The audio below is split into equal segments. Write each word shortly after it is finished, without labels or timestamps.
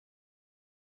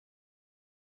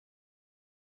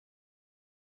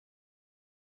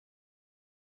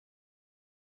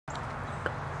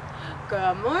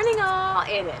Good morning all,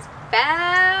 it is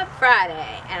Fab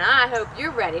Friday and I hope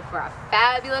you're ready for a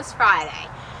fabulous Friday.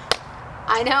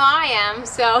 I know I am,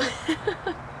 so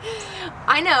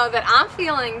I know that I'm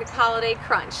feeling the holiday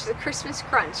crunch, the Christmas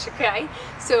crunch, okay?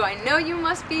 So I know you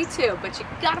must be too, but you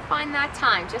gotta find that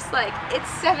time, just like it's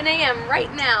 7 a.m.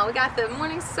 right now. We got the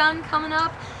morning sun coming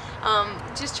up.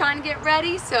 Just trying to get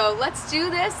ready, so let's do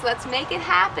this. Let's make it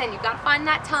happen. You gotta find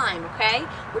that time, okay?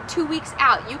 We're 2 weeks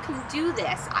out. You can do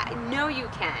this. I know you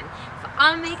can. If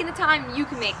I'm making the time, you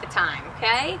can make the time,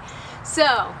 okay?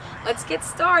 So let's get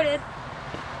started.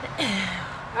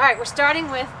 All right, we're starting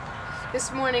with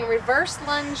this morning reverse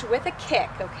lunge with a kick,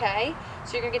 okay?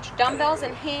 So you're gonna get your dumbbells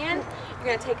in hand.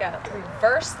 You're gonna take a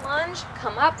reverse lunge,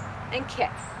 come up and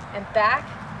kick, and back,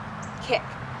 kick.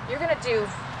 You're gonna do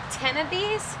 10 of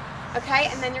these. Okay,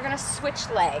 and then you're gonna switch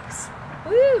legs.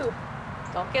 Woo!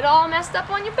 Don't get all messed up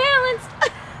on your balance.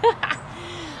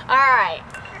 All right,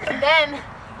 then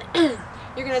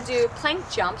you're gonna do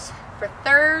plank jumps for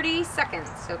 30 seconds,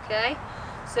 okay?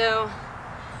 So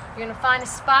you're gonna find a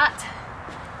spot,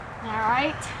 all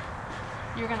right?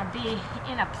 You're gonna be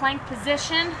in a plank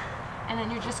position, and then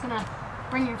you're just gonna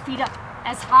bring your feet up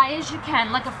as high as you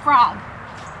can, like a frog.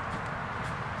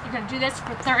 You're gonna do this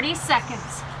for 30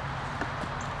 seconds.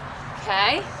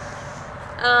 Okay,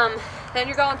 then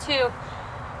you're going to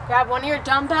grab one of your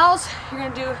dumbbells. You're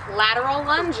going to do lateral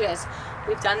lunges.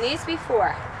 We've done these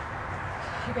before.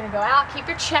 You're going to go out, keep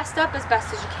your chest up as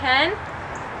best as you can.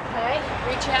 Okay,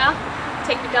 reach out,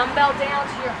 take your dumbbell down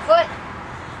to your foot,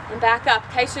 and back up.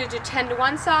 Okay, so you do 10 to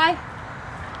one side,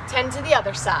 10 to the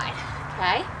other side.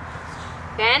 Okay,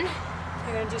 then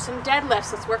you're going to do some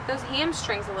deadlifts. Let's work those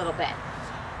hamstrings a little bit.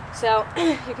 So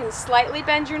you can slightly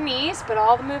bend your knees, but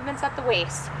all the movements at the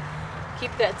waist.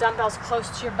 Keep the dumbbells close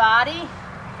to your body.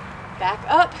 Back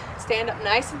up, stand up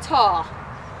nice and tall.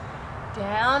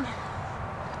 Down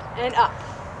and up.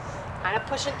 Kind of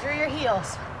pushing through your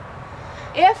heels.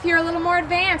 If you're a little more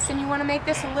advanced and you want to make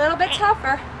this a little bit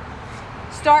tougher,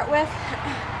 start with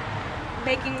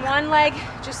making one leg,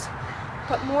 just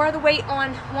put more of the weight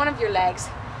on one of your legs,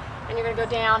 and you're going to go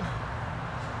down.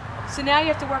 So now you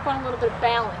have to work on a little bit of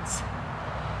balance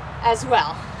as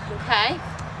well, okay?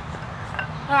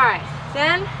 All right,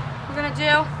 then we're gonna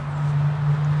do,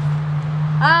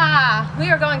 we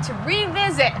are going to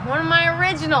revisit one of my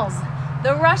originals,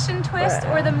 the Russian twist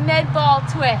or the med ball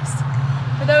twist.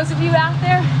 For those of you out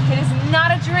there, it is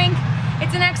not a drink,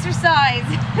 it's an exercise.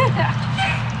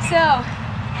 So,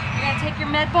 you're gonna take your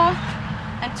med ball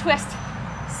and twist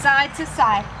side to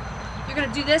side. You're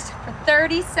gonna do this for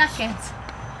 30 seconds.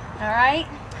 All right.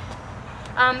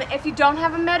 If you don't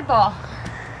have a med ball,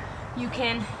 you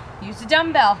can use a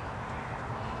dumbbell.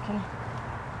 You can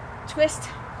twist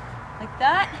like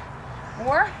that,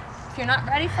 or if you're not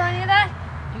ready for any of that,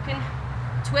 you can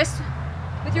twist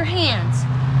with your hands.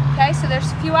 Okay, so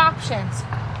there's a few options.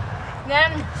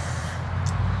 Then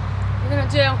we're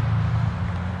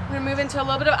gonna move into a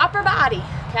little bit of upper body.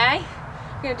 Okay,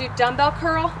 we're gonna do dumbbell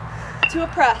curl to a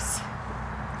press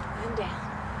and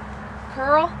down,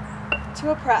 curl to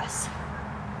a press,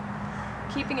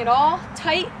 keeping it all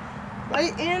tight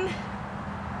right in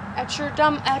at your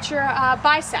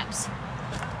biceps.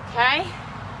 Okay.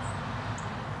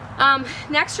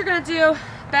 Next, you're gonna do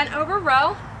bent over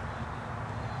row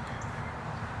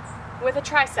with a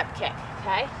tricep kick.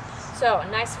 Okay. So a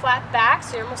nice flat back.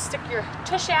 So you're gonna stick your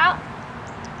tush out,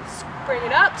 bring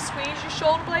it up, squeeze your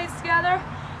shoulder blades together,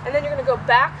 and then you're gonna go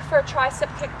back for a tricep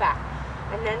kickback,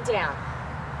 and then down,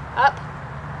 up,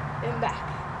 and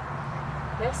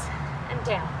back, this and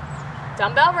down.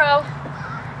 Dumbbell row,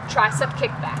 tricep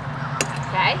kickback,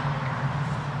 okay?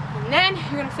 And then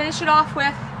you're gonna finish it off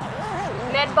with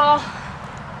med ball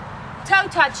toe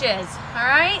touches, all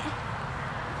right?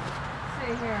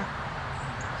 See here.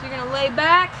 So you're gonna lay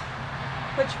back,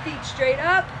 put your feet straight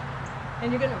up,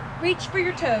 and you're gonna reach for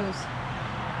your toes.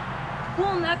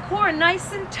 Pulling that core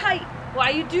nice and tight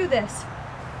while you do this.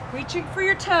 Reaching for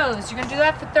your toes. You're gonna do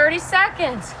that for 30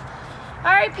 seconds.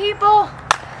 All right, people,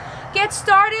 get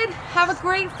started. Have a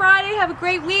great Friday. Have a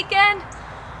great weekend.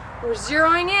 We're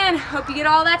zeroing in. Hope you get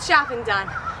all that shopping done.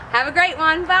 Have a great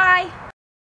one. Bye.